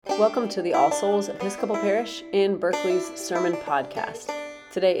Welcome to the All Souls Episcopal Parish in Berkeley's Sermon Podcast.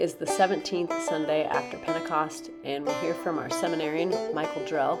 Today is the 17th Sunday after Pentecost, and we'll hear from our seminarian, Michael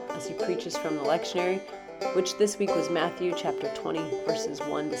Drell, as he preaches from the lectionary, which this week was Matthew chapter 20, verses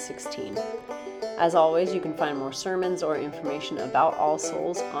 1 to 16. As always, you can find more sermons or information about All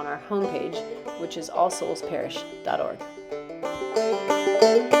Souls on our homepage, which is allsoulsparish.org.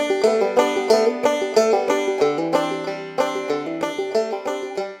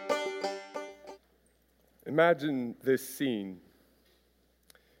 Imagine this scene.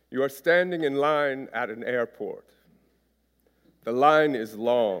 You are standing in line at an airport. The line is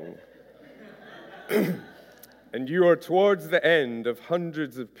long. And you are towards the end of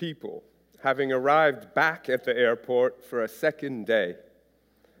hundreds of people, having arrived back at the airport for a second day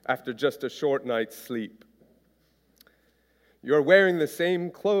after just a short night's sleep. You're wearing the same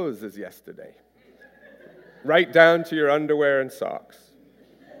clothes as yesterday, right down to your underwear and socks.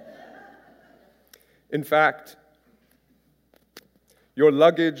 In fact, your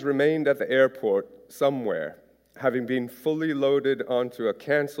luggage remained at the airport somewhere, having been fully loaded onto a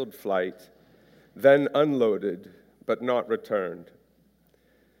canceled flight, then unloaded, but not returned.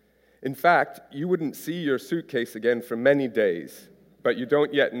 In fact, you wouldn't see your suitcase again for many days, but you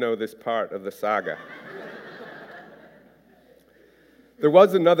don't yet know this part of the saga. There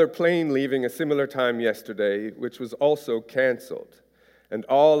was another plane leaving a similar time yesterday, which was also canceled. And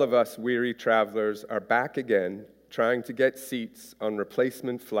all of us weary travelers are back again, trying to get seats on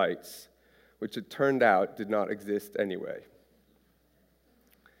replacement flights, which it turned out did not exist anyway.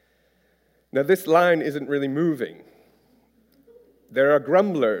 Now, this line isn't really moving. There are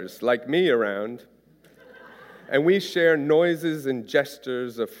grumblers like me around, and we share noises and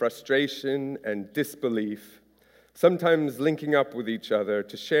gestures of frustration and disbelief, sometimes linking up with each other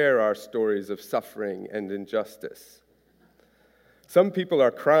to share our stories of suffering and injustice. Some people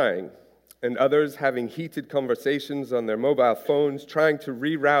are crying, and others having heated conversations on their mobile phones, trying to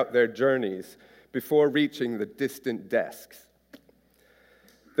reroute their journeys before reaching the distant desks.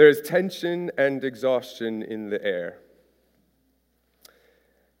 There is tension and exhaustion in the air.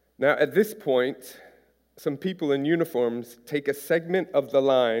 Now, at this point, some people in uniforms take a segment of the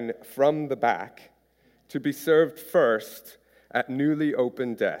line from the back to be served first at newly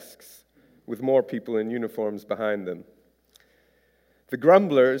opened desks, with more people in uniforms behind them. The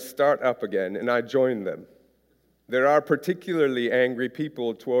grumblers start up again, and I join them. There are particularly angry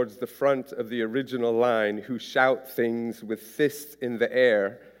people towards the front of the original line who shout things with fists in the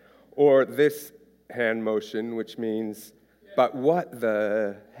air, or this hand motion, which means, "But what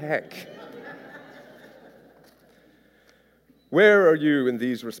the heck?" Where are you in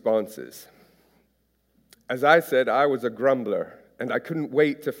these responses? As I said, I was a grumbler, and I couldn't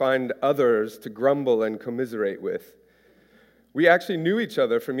wait to find others to grumble and commiserate with. We actually knew each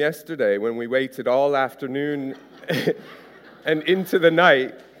other from yesterday when we waited all afternoon and into the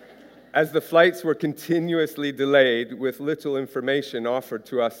night as the flights were continuously delayed with little information offered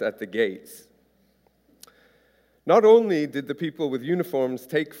to us at the gates. Not only did the people with uniforms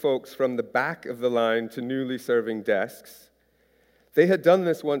take folks from the back of the line to newly serving desks, they had done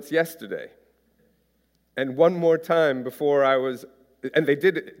this once yesterday, and they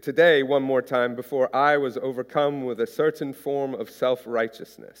did it today one more time before I was overcome with a certain form of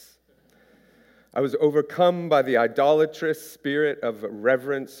self-righteousness. I was overcome by the idolatrous spirit of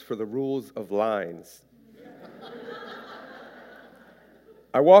reverence for the rules of lines.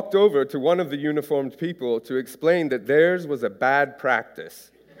 I walked over to one of the uniformed people to explain that theirs was a bad practice.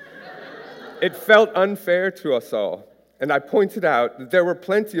 It felt unfair to us all, and I pointed out that there were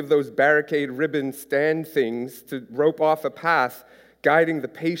plenty of those barricade ribbon stand things to rope off a path guiding the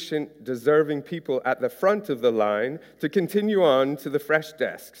patient, deserving people at the front of the line to continue on to the fresh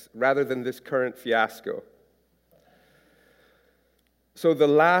desks, rather than this current fiasco. So the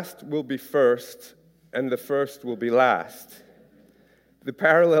last will be first, and the first will be last. The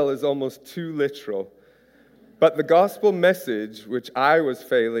parallel is almost too literal, but the gospel message, which I was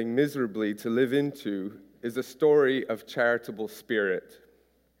failing miserably to live into, is a story of charitable spirit.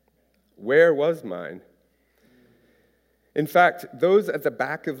 Where was mine? In fact, those at the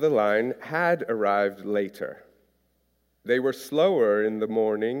back of the line had arrived later. They were slower in the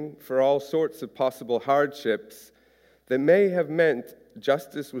morning for all sorts of possible hardships that may have meant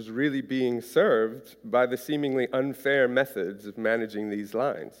justice was really being served by the seemingly unfair methods of managing these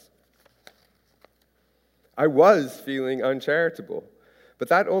lines. I was feeling uncharitable, but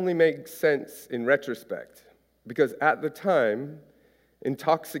that only makes sense in retrospect, because at the time,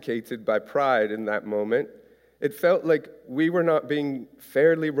 intoxicated by pride in that moment, it felt like we were not being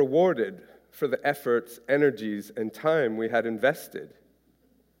fairly rewarded for the efforts, energies, and time we had invested.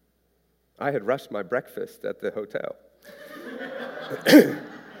 I had rushed my breakfast at the hotel.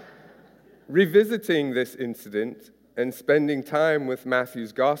 Revisiting this incident and spending time with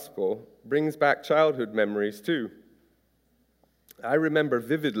Matthew's gospel brings back childhood memories too. I remember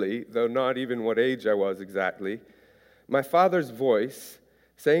vividly, though not even what age I was exactly, my father's voice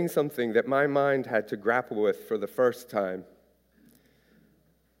saying something that my mind had to grapple with for the first time.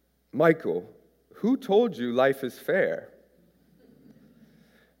 "Michael, who told you life is fair?"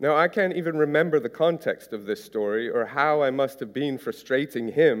 Now, I can't even remember the context of this story or how I must have been frustrating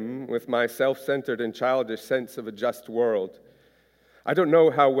him with my self-centered and childish sense of a just world. I don't know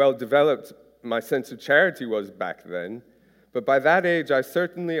how well developed my sense of charity was back then, but by that age, I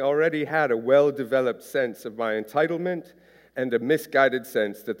certainly already had a well-developed sense of my entitlement and a misguided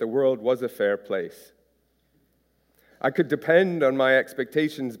sense that the world was a fair place. I could depend on my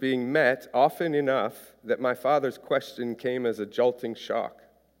expectations being met often enough that my father's question came as a jolting shock.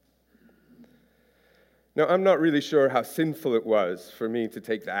 Now, I'm not really sure how sinful it was for me to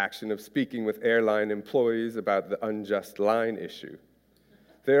take the action of speaking with airline employees about the unjust line issue.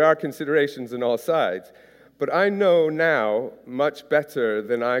 There are considerations on all sides, but I know now much better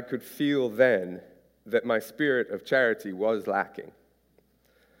than I could feel then that my spirit of charity was lacking.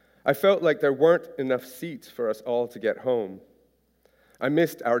 I felt like there weren't enough seats for us all to get home. I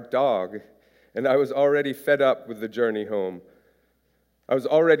missed our dog, and I was already fed up with the journey home. I was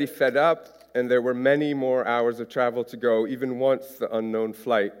already fed up, and there were many more hours of travel to go, even once the unknown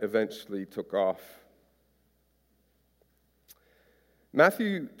flight eventually took off.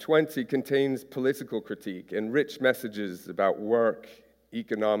 Matthew 20 contains political critique and rich messages about work,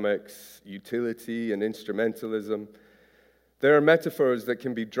 economics, utility, and instrumentalism. There are metaphors that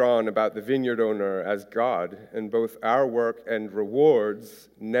can be drawn about the vineyard owner as God, and both our work and rewards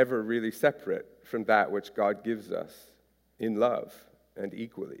never really separate from that which God gives us in love and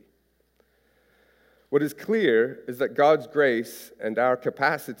equally. What is clear is that God's grace and our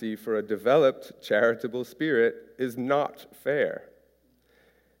capacity for a developed charitable spirit is not fair.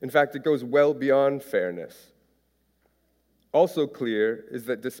 In fact, it goes well beyond fairness. Also clear is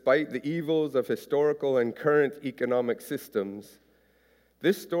that despite the evils of historical and current economic systems,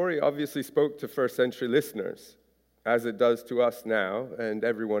 this story obviously spoke to first century listeners, as it does to us now and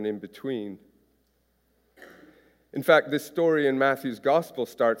everyone in between. In fact, this story in Matthew's gospel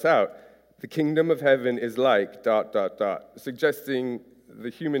starts out, "The kingdom of heaven is like, ... suggesting the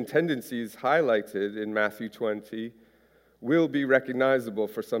human tendencies highlighted in Matthew 20 will be recognizable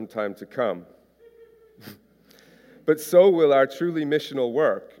for some time to come. But so will our truly missional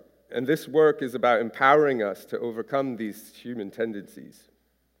work, and this work is about empowering us to overcome these human tendencies.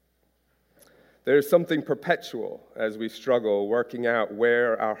 There is something perpetual as we struggle working out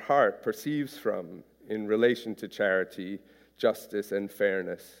where our heart perceives from in relation to charity, justice, and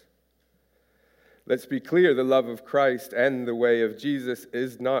fairness. Let's be clear, the love of Christ and the way of Jesus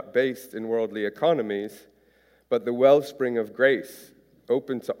is not based in worldly economies, but the wellspring of grace,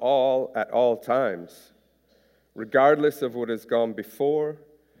 open to all at all times, regardless of what has gone before,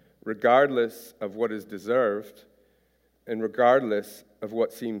 regardless of what is deserved, and regardless of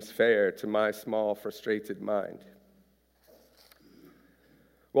what seems fair to my small, frustrated mind."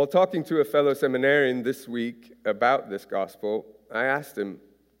 While talking to a fellow seminarian this week about this gospel, I asked him,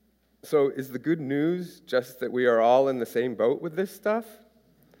 "So is the good news just that we are all in the same boat with this stuff?"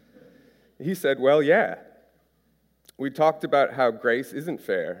 He said, "Well, yeah. We talked about how grace isn't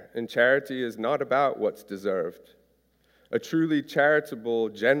fair, and charity is not about what's deserved. A truly charitable,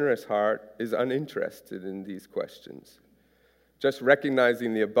 generous heart is uninterested in these questions. Just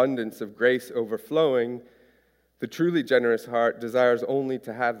recognizing the abundance of grace overflowing, the truly generous heart desires only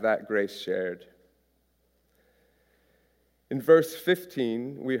to have that grace shared." In verse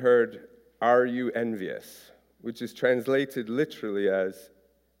 15, we heard, "Are you envious?" which is translated literally as,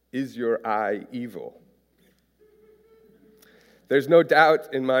 "Is your eye evil?" There's no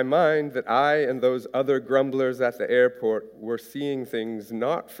doubt in my mind that I and those other grumblers at the airport were seeing things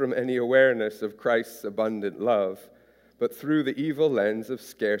not from any awareness of Christ's abundant love, but through the evil lens of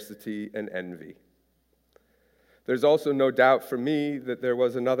scarcity and envy. There's also no doubt for me that there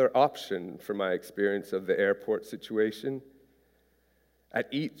was another option for my experience of the airport situation. At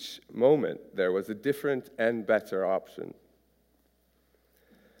each moment, there was a different and better option.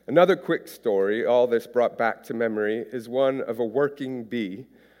 Another quick story all this brought back to memory is one of a working bee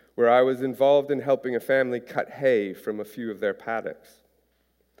where I was involved in helping a family cut hay from a few of their paddocks.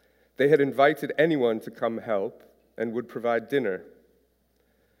 They had invited anyone to come help and would provide dinner.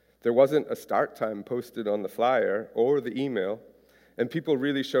 There wasn't a start time posted on the flyer or the email, and people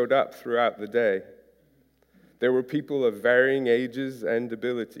really showed up throughout the day. There were people of varying ages and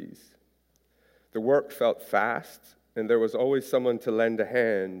abilities, The work felt fast, and there was always someone to lend a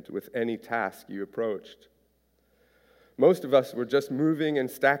hand with any task you approached. Most of us were just moving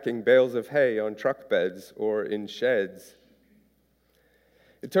and stacking bales of hay on truck beds or in sheds.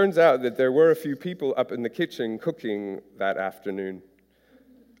 It turns out that there were a few people up in the kitchen cooking that afternoon.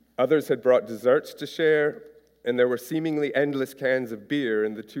 Others had brought desserts to share, and there were seemingly endless cans of beer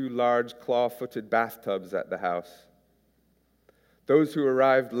in the 2 large claw-footed bathtubs at the house. Those who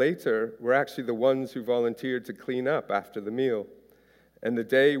arrived later were actually the ones who volunteered to clean up after the meal, and the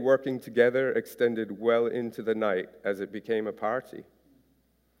day working together extended well into the night as it became a party.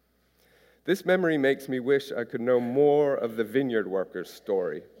 This memory makes me wish I could know more of the vineyard workers'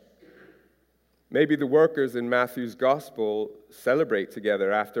 story. Maybe the workers in Matthew's gospel celebrate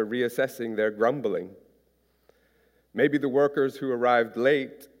together after reassessing their grumbling. Maybe the workers who arrived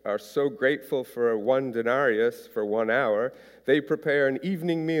late are so grateful for 1 denarius for 1 hour, they prepare an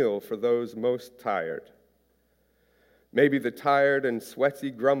evening meal for those most tired. Maybe the tired and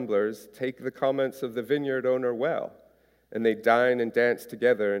sweaty grumblers take the comments of the vineyard owner well, and they dine and dance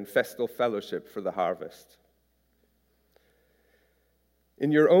together in festal fellowship for the harvest.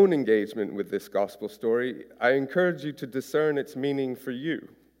 In your own engagement with this gospel story, I encourage you to discern its meaning for you,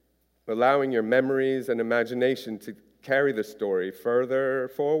 allowing your memories and imagination to carry the story further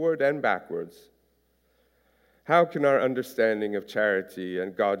forward and backwards. How can our understanding of charity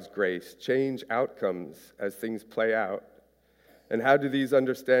and God's grace change outcomes as things play out? And how do these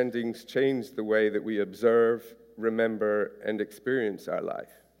understandings change the way that we observe, remember, and experience our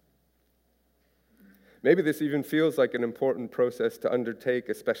life? Maybe this even feels like an important process to undertake,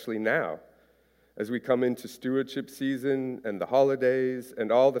 especially now, as we come into stewardship season and the holidays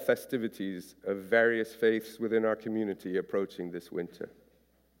and all the festivities of various faiths within our community approaching this winter.